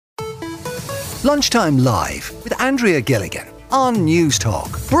Lunchtime Live with Andrea Gilligan on News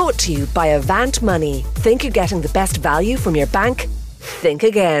Talk. Brought to you by Avant Money. Think you're getting the best value from your bank? Think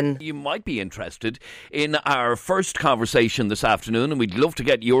again. You might be interested in our first conversation this afternoon, and we'd love to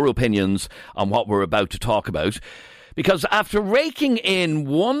get your opinions on what we're about to talk about. Because after raking in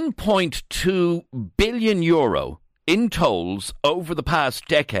 €1.2 billion in tolls over the past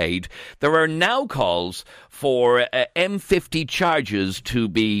decade, there are now calls for M50 charges to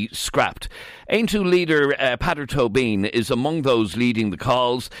be scrapped. Aintu leader Peadar Tóibín is among those leading the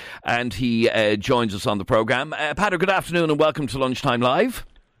calls, and he joins us on the programme. Peadar, good afternoon and welcome to Lunchtime Live.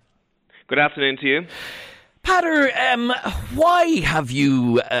 Good afternoon to you. Peadar, why have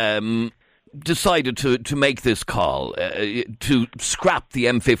you decided to make this call to scrap the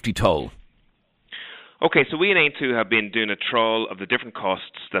M50 toll? Okay, so we in Aintu have been doing a trawl of the different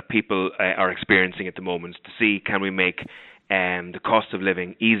costs that people are experiencing at the moment to see can we make the cost of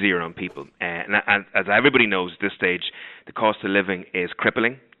living easier on people. And as everybody knows at this stage, the cost of living is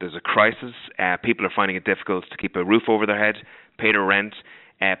crippling. There's a crisis. People are finding it difficult to keep a roof over their head, pay their rent,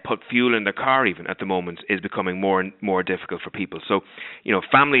 put fuel in their car even at the moment is becoming more and more difficult for people. So,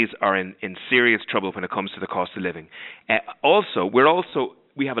 families are in serious trouble when it comes to the cost of living.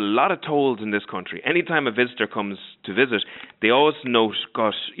 We have a lot of tolls in this country. Anytime a visitor comes to visit, they always note,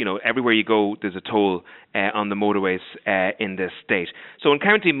 everywhere you go, there's a toll on the motorways in this state. So in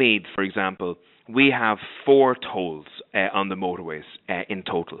County Meath, for example, we have 4 tolls on the motorways in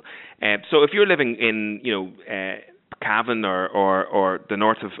total. So if you're living in, Cavan or the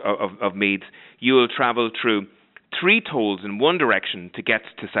north of Meath, you will travel through 3 tolls in one direction to get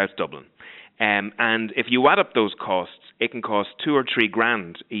to South Dublin. And if you add up those costs, it can cost 2 or 3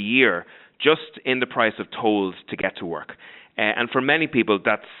 grand a year just in the price of tolls to get to work. And for many people,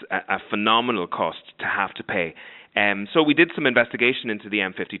 that's a phenomenal cost to have to pay. So we did some investigation into the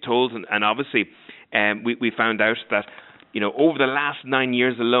M50 tolls, and obviously we found out that over the last 9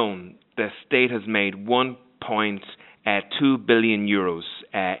 years alone, the state has made €1.2 billion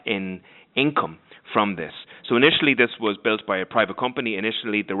in income from this. So initially this was built by a private company.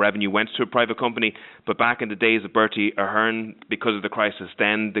 Initially the revenue went to a private company, but back in the days of Bertie Ahern, because of the crisis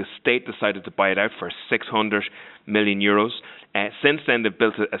then, the state decided to buy it out for €600 million. Since then they've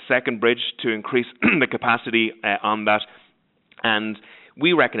built a second bridge to increase the capacity on that, and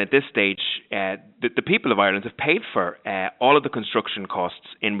we reckon at this stage the people of Ireland have paid for all of the construction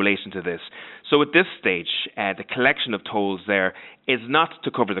costs in relation to this. So at this stage, the collection of tolls there is not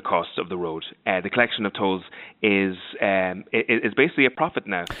to cover the costs of the road. The collection of tolls is basically a profit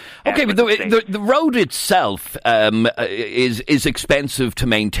now. Okay, but the road itself is expensive to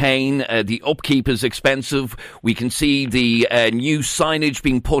maintain. The upkeep is expensive. We can see the new signage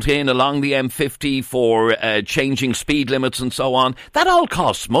being put in along the M50 for changing speed limits and so on. That all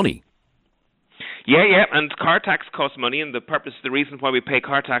costs money. Yeah, and car tax costs money, and the reason why we pay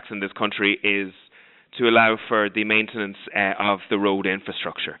car tax in this country is to allow for the maintenance of the road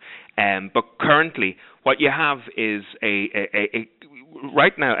infrastructure. But currently, what you have is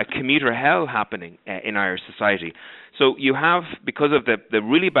right now a commuter hell happening in Irish society. So you have, because of the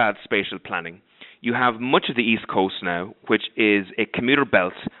really bad spatial planning, you have much of the East Coast now, which is a commuter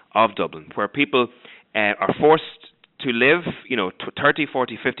belt of Dublin, where people are forced to live, 30,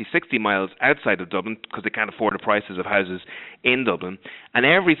 40, 50, 60 miles outside of Dublin because they can't afford the prices of houses in Dublin. And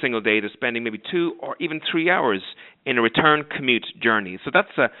every single day they're spending maybe 2 or even 3 hours in a return commute journey. So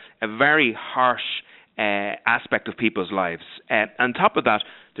that's a very harsh aspect of people's lives. On top of that,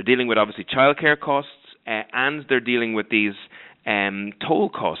 they're dealing with obviously childcare costs and they're dealing with these toll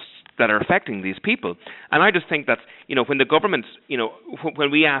costs that are affecting these people. And I just think that, when the government,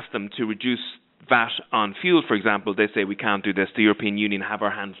 when we ask them to reduce VAT on fuel, for example, they say we can't do this. The European Union have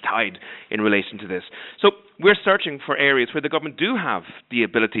our hands tied in relation to this. So we're searching for areas where the government do have the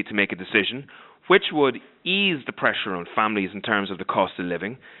ability to make a decision which would ease the pressure on families in terms of the cost of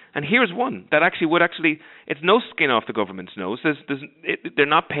living. And here's one that would it's no skin off the government's nose. They're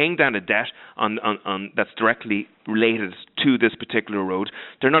not paying down a debt on that's directly related to this particular road.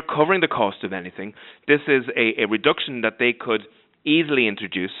 They're not covering the cost of anything. This is a reduction that they could easily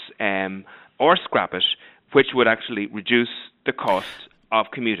introduce or scrap it, which would actually reduce the cost of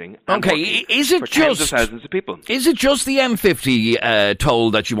commuting. Okay, is it just tens of thousands of people? Is it just the M50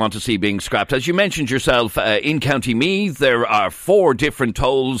 toll that you want to see being scrapped? As you mentioned yourself, in County Meath, there are 4 different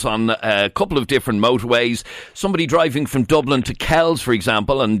tolls on a couple of different motorways. Somebody driving from Dublin to Kells, for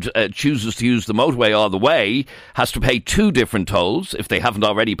example, and chooses to use the motorway all the way, has to pay 2 different tolls if they haven't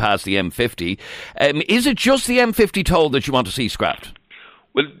already passed the M50. Is it just the M50 toll that you want to see scrapped?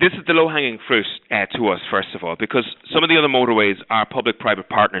 Well, this is the low-hanging fruit to us, first of all, because some of the other motorways are public-private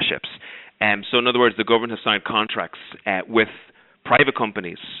partnerships. So in other words, the government has signed contracts with private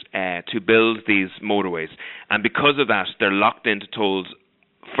companies to build these motorways, and because of that, they're locked into tolls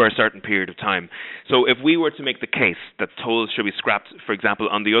for a certain period of time. So if we were to make the case that tolls should be scrapped, for example,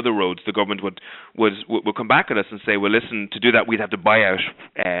 on the other roads, the government would come back at us and say, well, listen, to do that we'd have to buy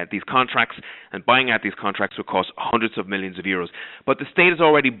out these contracts, and buying out these contracts would cost hundreds of millions of euros. But the state has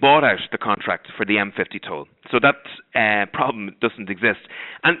already bought out the contract for the M50 toll, so that problem doesn't exist.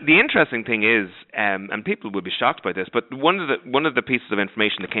 And the interesting thing is, and people will be shocked by this, but one of the pieces of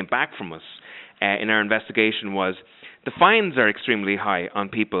information that came back from us in our investigation was the fines are extremely high on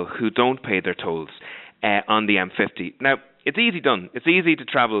people who don't pay their tolls on the M50. Now, it's easy done. It's easy to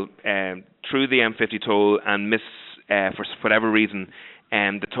travel through the M50 toll and miss, for whatever reason,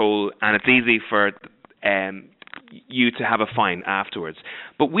 the toll, and it's easy for you to have a fine afterwards.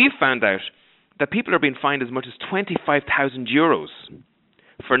 But we've found out that people are being fined as much as 25,000 euros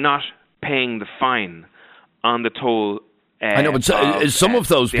for not paying the fine on the toll. I know, but some of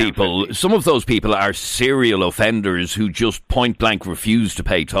those people are serial offenders who just point blank refuse to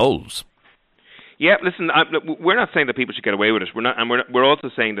pay tolls. Yeah, listen, we're not saying that people should get away with it. We're also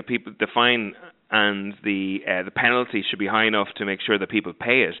saying that the fine and the penalty should be high enough to make sure that people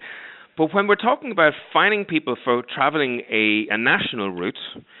pay it. But when we're talking about fining people for travelling a national route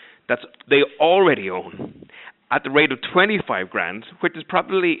that they already own at the rate of 25 grand, which is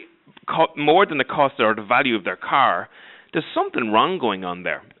probably more than the cost or the value of their car, there's something wrong going on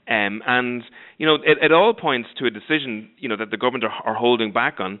there. And, you know, it all points to a decision, you know, that the government are holding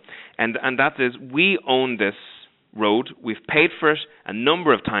back on. And that is, we own this road. We've paid for it a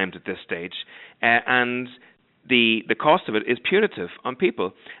number of times at this stage. And the cost of it is punitive on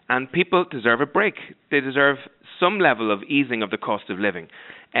people. And people deserve a break. They deserve some level of easing of the cost of living.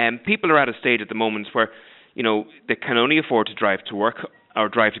 People are at a stage at the moment where, you know, they can only afford to drive to work or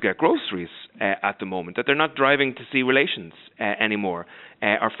drive to get groceries at the moment, that they're not driving to see relations anymore,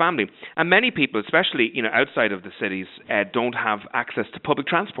 or family. And many people, especially, you know, outside of the cities, don't have access to public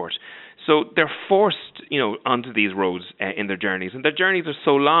transport. So they're forced, you know, onto these roads in their journeys. And their journeys are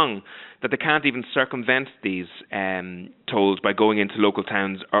so long that they can't even circumvent these tolls by going into local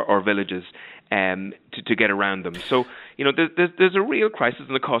towns or villages to get around them. So, you know, there's a real crisis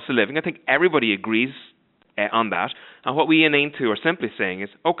in the cost of living. I think everybody agrees on that. And what we aim to are simply saying is,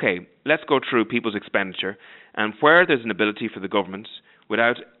 okay, let's go through people's expenditure, and where there's an ability for the government,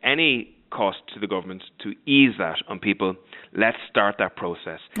 without any cost to the government, to ease that on people, let's start that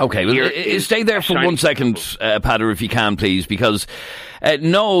process. Okay, well, stay there for 1 second, Peadar, if you can, please, because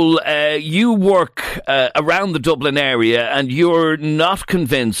Noel, you work around the Dublin area, and you're not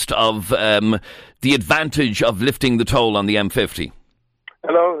convinced of the advantage of lifting the toll on the M50.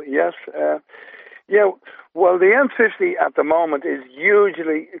 Hello, yes. Well, the M50 at the moment is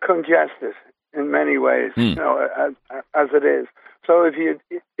hugely congested in many ways, you know, as it is. So if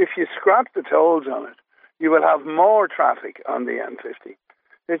you scrap the tolls on it, you will have more traffic on the M50.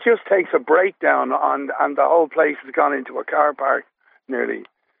 It just takes a breakdown and the whole place has gone into a car park nearly.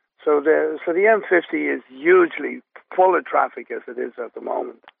 So the M50 is hugely full of traffic as it is at the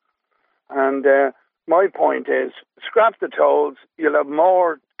moment. And my point is, scrap the tolls, you'll have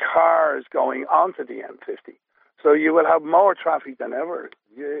more cars going onto the M50. So you will have more traffic than ever.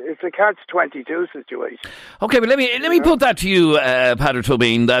 It's a catch-22 situation. Okay, but let me put that to you, Peadar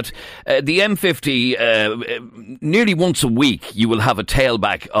Tobin, that the M50, nearly once a week, you will have a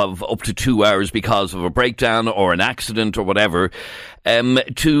tailback of up to 2 hours because of a breakdown or an accident or whatever.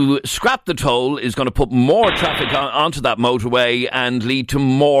 To scrap the toll is going to put more traffic onto that motorway and lead to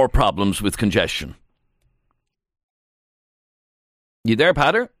more problems with congestion. You there,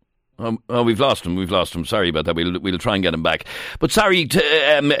 Peadar? Oh, we've lost him. Sorry about that. We'll try and get him back. But sorry,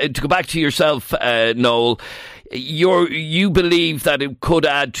 to go back to yourself, Noel, you believe that it could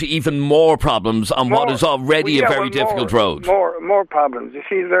add to even more problems on what is already a very difficult road. More problems. You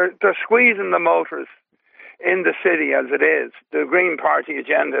see, they're squeezing the motorists in the city as it is. The Green Party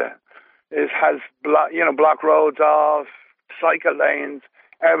agenda has block roads off, cycle lanes,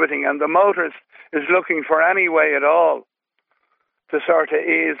 everything, and the motorist is looking for any way at all to sort of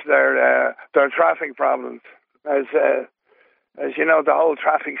ease their traffic problems. As you know, the whole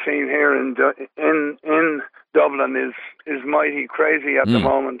traffic scene here in Dublin is mighty crazy at the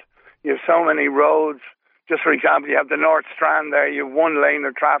moment. You have so many roads. Just for example, you have the North Strand there. You have one lane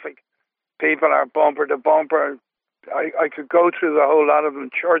of traffic. People are bumper to bumper. I could go through the whole lot of them.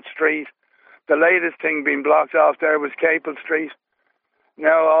 Church Street. The latest thing being blocked off there was Capel Street.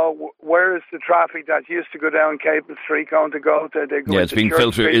 where is the traffic that used to go down Capel Street going to go to? They go it's being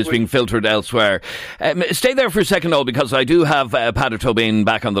filtered. It's being filtered elsewhere. Stay there for a second, Noel, because I do have Peadar Tóibín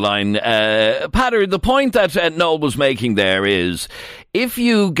back on the line. Peadar, the point that Noel was making there is, if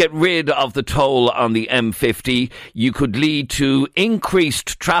you get rid of the toll on the M50, you could lead to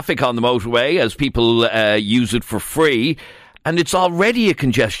increased traffic on the motorway as people use it for free, and it's already a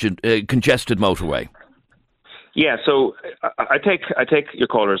congested motorway. Yeah, so I take your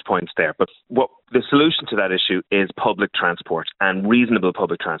caller's points there, but what the solution to that issue is public transport and reasonable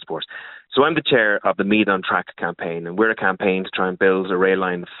public transport. So I'm the chair of the Meath on Track campaign, and we're a campaign to try and build a rail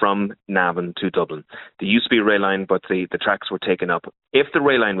line from Navan to Dublin. There used to be a rail line, but the tracks were taken up. If the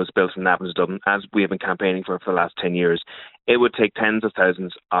rail line was built from Navan to Dublin, as we have been campaigning for the last 10 years, it would take tens of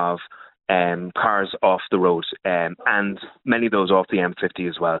thousands of cars off the road, and many of those off the M50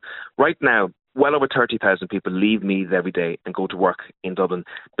 as well. Right now, well over 30,000 people leave Meath every day and go to work in Dublin.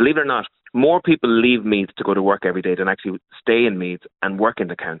 Believe it or not, more people leave Meath to go to work every day than actually stay in Meath and work in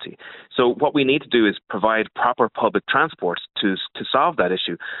the county. So what we need to do is provide proper public transport to solve that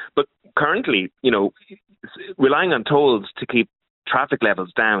issue. But currently, relying on tolls to keep traffic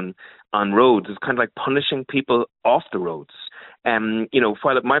levels down on roads is kind of like punishing people off the roads.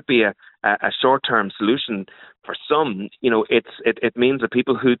 While it might be a short-term solution for some, it means that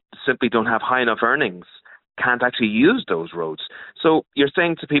people who simply don't have high enough earnings can't actually use those roads. So you're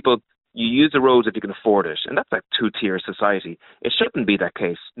saying to people, you use the roads if you can afford it, and that's a two-tier society. It shouldn't be that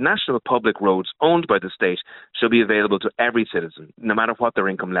case. National public roads owned by the state should be available to every citizen, no matter what their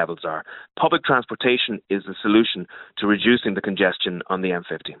income levels are. Public transportation is the solution to reducing the congestion on the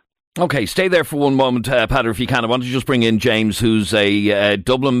M50. Okay, stay there for one moment, Peadar, if you can. I want to just bring in James, who's a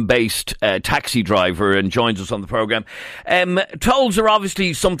Dublin-based taxi driver and joins us on the programme. Tolls are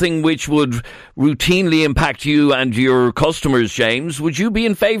obviously something which would routinely impact you and your customers, James. Would you be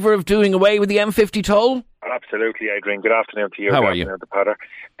in favour of doing away with the M50 toll? Absolutely, Adrian. Good afternoon to you. How are you? To Peadar.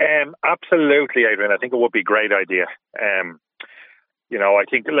 Absolutely, Adrian. I think it would be a great idea. I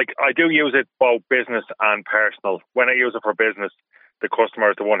think I do use it both business and personal. When I use it for business, the customer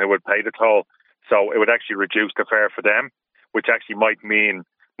is the one who would pay the toll. So it would actually reduce the fare for them, which actually might mean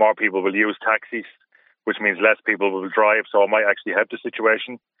more people will use taxis, which means less people will drive. So it might actually help the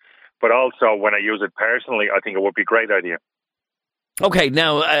situation. But also, when I use it personally, I think it would be a great idea. Okay,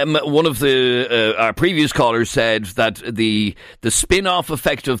 now one of our previous callers said that the spin-off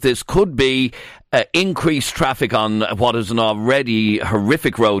effect of this could be increased traffic on what is an already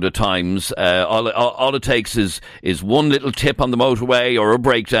horrific road at times. All it takes is one little tip on the motorway or a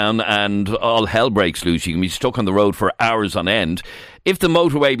breakdown and all hell breaks loose. You can be stuck on the road for hours on end. If the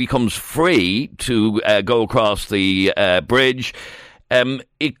motorway becomes free to go across the bridge,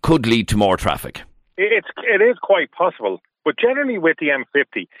 it could lead to more traffic. It is quite possible. But generally with the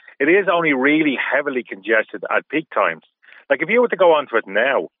M50, it is only really heavily congested at peak times. Like if you were to go onto it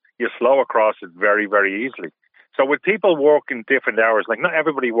now, you slow across it very, very easily. So with people working different hours, like not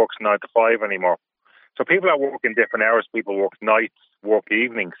everybody works 9 to 5 anymore. So people that work in different hours, people work nights, work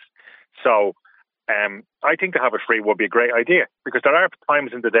evenings. So I think to have it free would be a great idea because there are times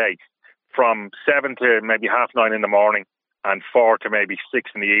in the day from 7 to maybe 9:30 in the morning and 4 to maybe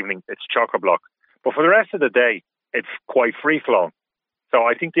 6 in the evening, it's chock-a-block. But for the rest of the day, it's quite free-flowing. So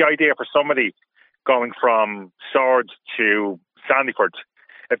I think the idea for somebody going from Swords to Sandyford,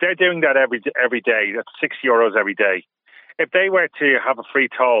 if they're doing that every day, that's €6 every day. If they were to have a free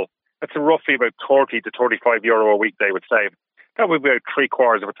toll, that's roughly about €30 to €35 a week they would save. That would be about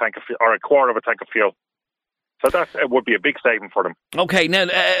three-quarters of a tank of fuel, or a quarter of a tank of fuel. So it would be a big saving for them. Okay, now,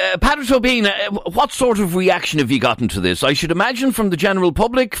 Peadar Tóibín, what sort of reaction have you gotten to this? I should imagine from the general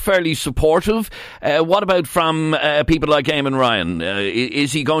public, fairly supportive. What about from people like Eamon Ryan?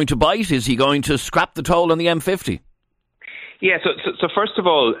 Is he going to bite? Is he going to scrap the toll on the M50? Yeah, so first of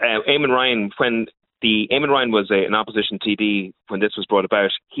all, Eamon Ryan, when Eamon Ryan was an opposition TD when this was brought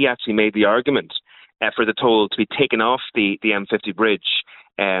about, he actually made the argument for the toll to be taken off the M50 bridge.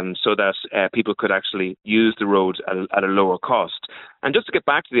 So that people could actually use the road at a lower cost. And just to get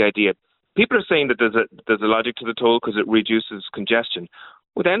back to the idea, people are saying that there's a logic to the toll because it reduces congestion.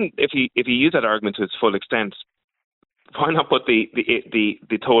 Well, then, if you use that argument to its full extent, why not put the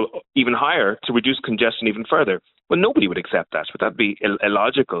toll even higher to reduce congestion even further? Well, nobody would accept that. But that'd be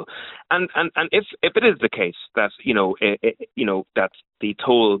illogical. And if it is the case that that the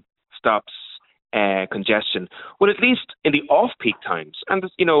toll stops congestion, well, at least in the off-peak times, and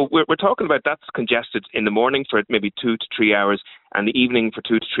we're talking about that's congested in the morning for maybe 2 to 3 hours and the evening for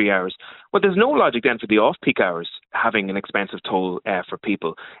 2 to 3 hours. Well, there's no logic then for the off-peak hours having an expensive toll for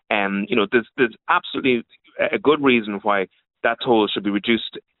people. There's absolutely a good reason why that toll should be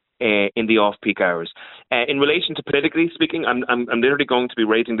reduced in the off-peak hours. In relation to politically speaking, I'm literally going to be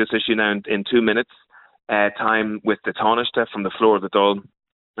raising this issue now in 2 minutes time with the Taoiseach from the floor of the Dáil,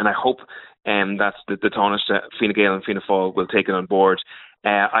 and I hope that the Taoiseach, Fine Gael and Fianna Fáil will take it on board.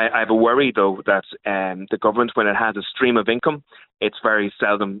 I have a worry, though, that the government, when it has a stream of income, it's very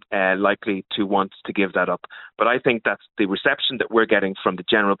seldom likely to want to give that up. But I think that the reception that we're getting from the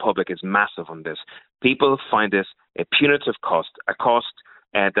general public is massive on this. People find this a punitive cost, a cost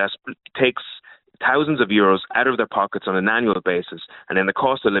that takes thousands of euros out of their pockets on an annual basis, and in the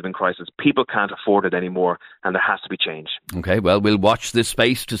cost of living crisis, people can't afford it anymore, and there has to be change. OK, well, we'll watch this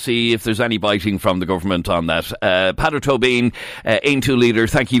space to see if there's any biting from the government on that. Peadar Tóibín, Aontú leader,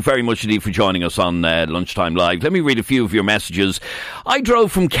 thank you very much indeed for joining us on Lunchtime Live. Let me read a few of your messages. I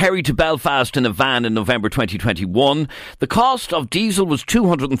drove from Kerry to Belfast in a van in November 2021. The cost of diesel was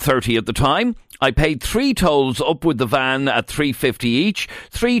 $230 at the time. I paid 3 tolls up with the van at $350 each,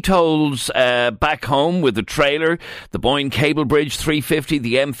 3 tolls back home with the trailer, the Boyne Cable Bridge $350,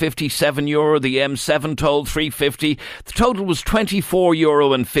 the M50 €7, the M7 toll $350. The total was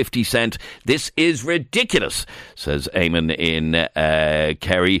 €24.50. This is ridiculous, says Eamon in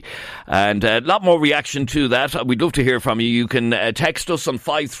Kerry. And a lot more reaction to that. We'd love to hear from you. You can text us on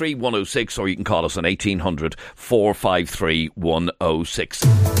 53106 or you can call us on 1800 453 106.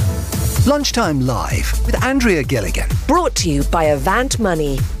 Lunchtime Live with Andrea Gilligan. Brought to you by Avant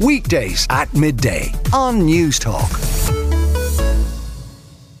Money. Weekdays at midday on News Talk.